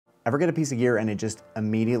Ever get a piece of gear and it just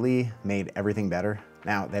immediately made everything better?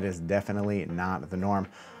 Now, that is definitely not the norm.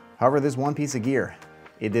 However, this one piece of gear,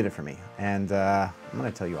 it did it for me. And I'm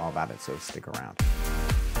gonna tell you all about it, so stick around.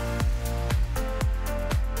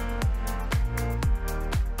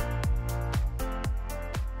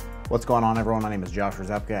 What's going on, everyone? My name is Josh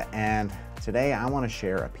Rzepka, and today I want to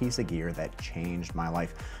share a piece of gear that changed my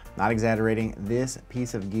life. Not exaggerating, this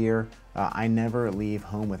piece of gear, I never leave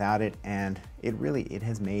home without it, and it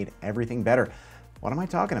has made everything better. What am I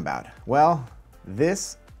talking about? Well,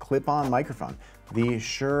 this clip-on microphone, the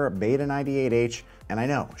Shure Beta 98H, and I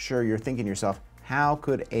know, sure, you're thinking to yourself, how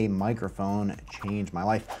could a microphone change my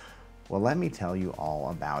life? Well, let me tell you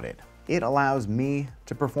all about it. It allows me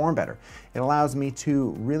to perform better. It allows me to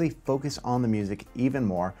really focus on the music even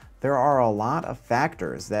more. There are a lot of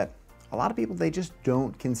factors that a lot of people, they just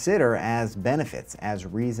don't consider as benefits, as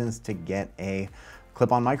reasons to get a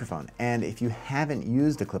clip-on microphone. And if you haven't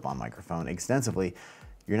used a clip-on microphone extensively,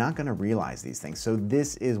 you're not gonna realize these things. So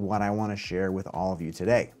this is what I wanna share with all of you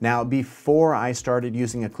today. Now, before I started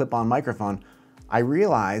using a clip-on microphone, I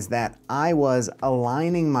realized that I was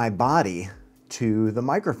aligning my body to the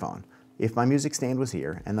microphone. If my music stand was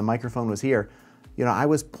here and the microphone was here, I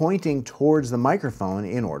was pointing towards the microphone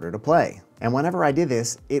in order to play. And whenever I did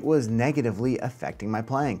this, it was negatively affecting my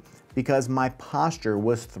playing because my posture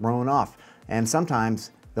was thrown off. And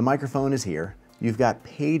sometimes the microphone is here, you've got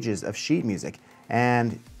pages of sheet music,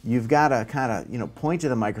 and you've got to kind of, point to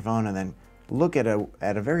the microphone and then look at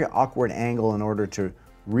a very awkward angle in order to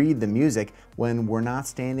read the music. When we're not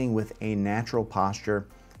standing with a natural posture,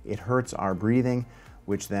 it hurts our breathing,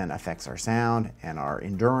 which then affects our sound and our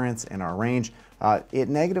endurance and our range. It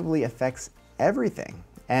negatively affects everything.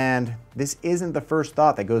 And this isn't the first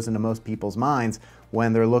thought that goes into most people's minds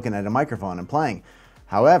when they're looking at a microphone and playing.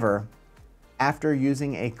 However, after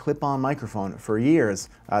using a clip-on microphone for years,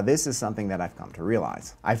 this is something that I've come to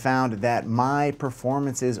realize. I found that my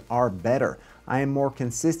performances are better. I am more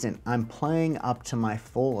consistent. I'm playing up to my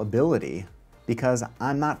full ability because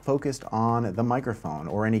I'm not focused on the microphone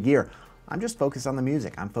or any gear. I'm just focused on the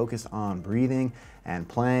music. I'm focused on breathing and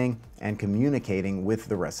playing and communicating with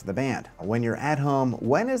the rest of the band. When you're at home,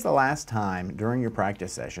 when is the last time during your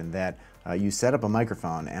practice session that you set up a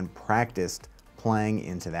microphone and practiced playing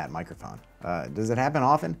into that microphone? Does it happen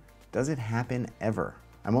often? Does it happen ever?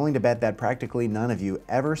 I'm willing to bet that practically none of you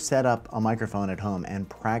ever set up a microphone at home and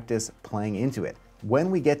practice playing into it.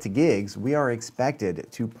 When we get to gigs, we are expected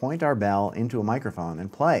to point our bell into a microphone and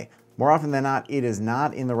play. More often than not, it is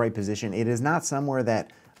not in the right position. It is not somewhere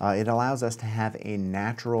that it allows us to have a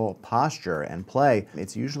natural posture and play.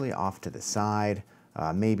 It's usually off to the side,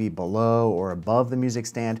 maybe below or above the music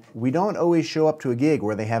stand. We don't always show up to a gig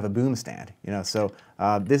where they have a boom stand, so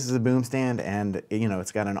this is a boom stand, and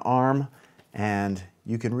it's got an arm, and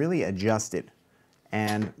you can really adjust it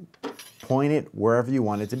and point it wherever you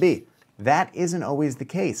want it to be. That isn't always the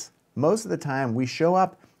case. Most of the time we show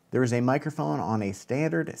up, there's a microphone on a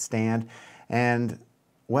standard stand, and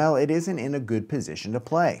well, it isn't in a good position to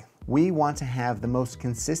play. We want to have the most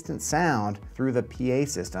consistent sound through the PA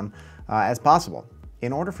system as possible.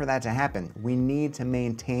 In order for that to happen, we need to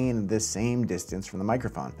maintain the same distance from the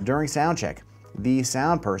microphone. During sound check, the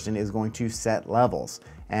sound person is going to set levels,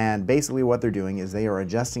 and basically what they're doing is they are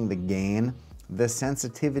adjusting the gain, the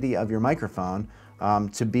sensitivity of your microphone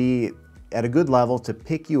to be at a good level to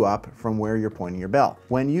pick you up from where you're pointing your bell.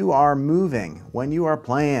 When you are moving, when you are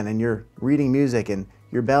playing and you're reading music and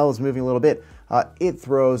your bell is moving a little bit, it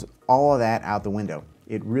throws all of that out the window.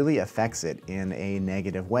 It really affects it in a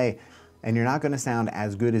negative way, and you're not going to sound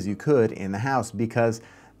as good as you could in the house because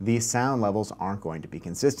these sound levels aren't going to be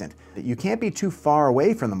consistent. You can't be too far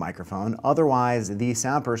away from the microphone, otherwise the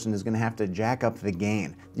sound person is going to have to jack up the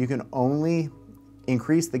gain. You can only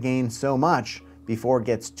increase the gain so much before it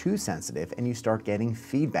gets too sensitive and you start getting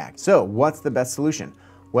feedback. So what's the best solution?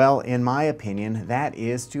 Well, in my opinion, that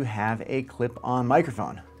is to have a clip-on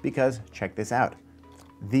microphone, because check this out.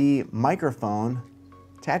 The microphone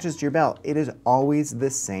attaches to your bell. It is always the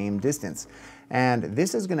same distance. And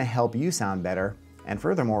this is gonna help you sound better. And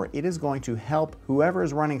furthermore, it is going to help whoever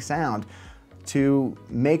is running sound to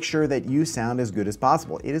make sure that you sound as good as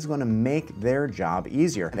possible. It is gonna make their job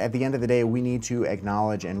easier. And at the end of the day, we need to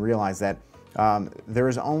acknowledge and realize that there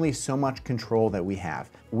is only so much control that we have.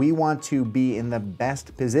 We want to be in the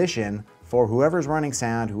best position for whoever's running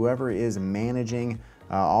sound, whoever is managing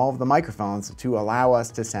all of the microphones, to allow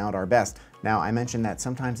us to sound our best. Now, I mentioned that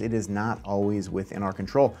sometimes it is not always within our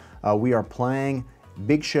control. We are playing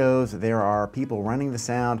big shows, there are people running the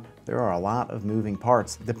sound, there are a lot of moving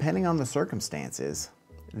parts. Depending on the circumstances,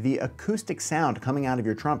 the acoustic sound coming out of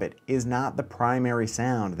your trumpet is not the primary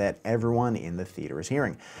sound that everyone in the theater is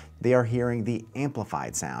hearing. They are hearing the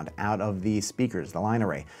amplified sound out of the speakers, the line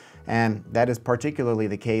array. And that is particularly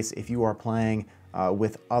the case if you are playing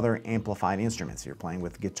with other amplified instruments. You're playing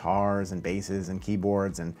with guitars and basses and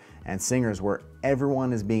keyboards and singers where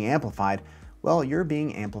everyone is being amplified. Well, you're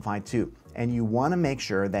being amplified too. And you want to make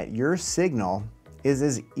sure that your signal is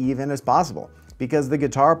as even as possible, because the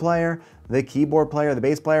guitar player, the keyboard player, the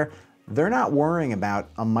bass player, they're not worrying about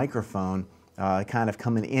a microphone kind of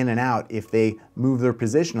coming in and out if they move their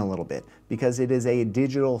position a little bit, because it is a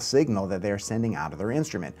digital signal that they're sending out of their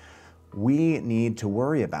instrument. We need to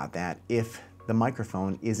worry about that if the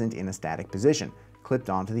microphone isn't in a static position, clipped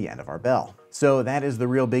onto the end of our bell. So that is the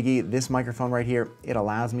real biggie. This microphone right here, it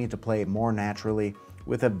allows me to play more naturally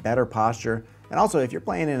with a better posture. And also, if you're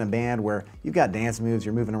playing in a band where you've got dance moves,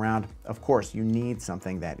 you're moving around, of course, you need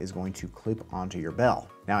something that is going to clip onto your bell.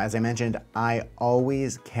 Now, as I mentioned, I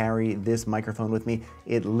always carry this microphone with me.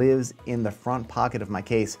 It lives in the front pocket of my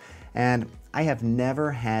case, and I have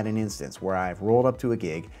never had an instance where I've rolled up to a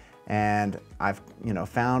gig and I've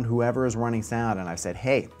found whoever is running sound and I've said,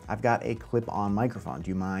 hey, I've got a clip-on microphone. Do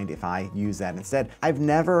you mind if I use that instead? I've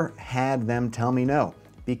never had them tell me no,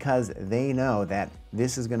 because they know that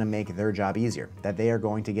this is going to make their job easier, that they are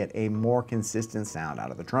going to get a more consistent sound out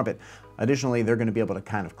of the trumpet. Additionally, they're going to be able to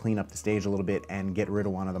kind of clean up the stage a little bit and get rid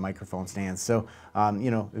of one of the microphone stands. So,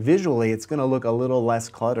 visually, it's going to look a little less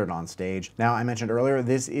cluttered on stage. Now, I mentioned earlier,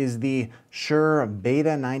 this is the Shure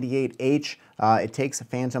Beta 98H. It takes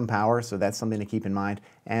phantom power, so that's something to keep in mind.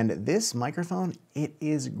 And this microphone, it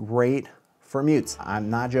is great for mutes. I'm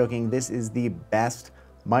not joking. This is the best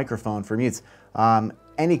microphone for mutes.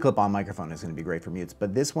 Any clip-on microphone is going to be great for mutes,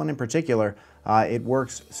 but this one in particular, it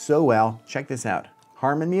works so well. Check this out.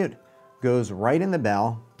 Harmon mute goes right in the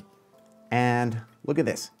bell, and look at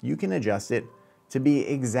this. You can adjust it to be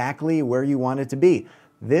exactly where you want it to be.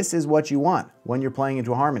 This is what you want when you're playing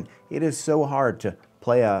into a Harmon. It is so hard to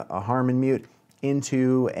play a Harmon mute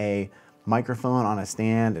into a microphone on a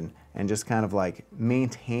stand and just kind of like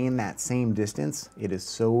maintain that same distance. It is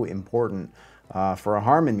so important for a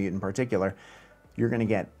Harmon mute in particular. You're going to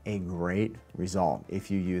get a great result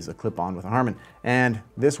if you use a clip-on with a Harmon. And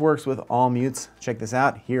this works with all mutes. Check this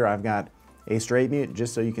out. Here I've got a straight mute,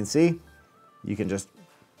 just so you can see. You can just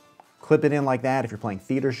clip it in like that if you're playing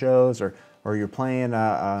theater shows or you're playing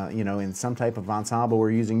in some type of ensemble where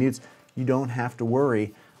you're using mutes. You don't have to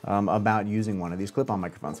worry about using one of these clip-on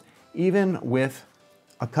microphones. Even with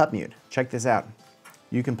a cup mute, check this out.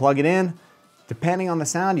 You can plug it in. Depending on the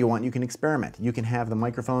sound you want, you can experiment. You can have the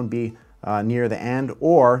microphone be near the end,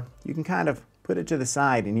 or you can kind of put it to the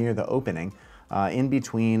side near the opening in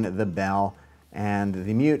between the bell and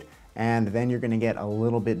the mute, and then you're going to get a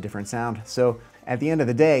little bit different sound. So at the end of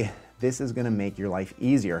the day, this is going to make your life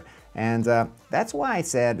easier. And that's why I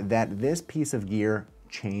said that this piece of gear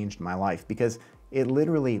changed my life, because it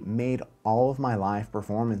literally made all of my live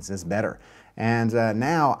performances better. And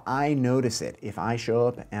now I notice it. If I show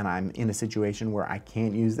up and I'm in a situation where I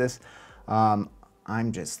can't use this,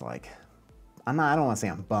 I'm just like, I don't want to say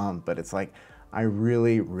I'm bummed, but it's like I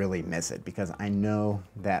really, really miss it, because I know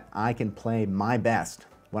that I can play my best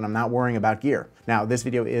when I'm not worrying about gear. Now, this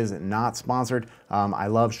video is not sponsored. I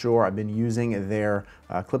love Shure. I've been using their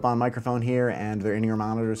clip-on microphone here and their in-ear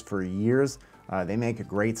monitors for years. They make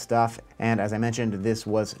great stuff. And as I mentioned, this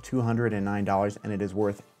was $209, and it is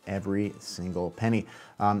worth every single penny.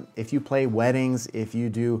 If you play weddings, if you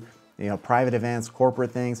do private events,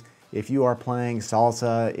 corporate things, if you are playing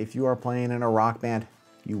salsa, if you are playing in a rock band,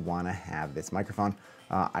 you want to have this microphone.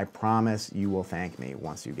 I promise you will thank me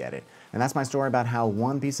once you get it. And that's my story about how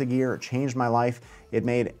one piece of gear changed my life. It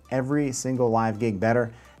made every single live gig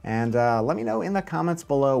better. And let me know in the comments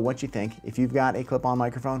below what you think. If you've got a clip-on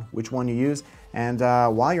microphone, which one you use. And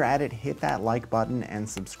while you're at it, hit that like button and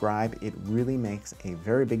subscribe. It really makes a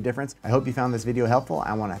very big difference. I hope you found this video helpful.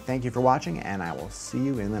 I want to thank you for watching, and I will see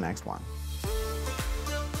you in the next one.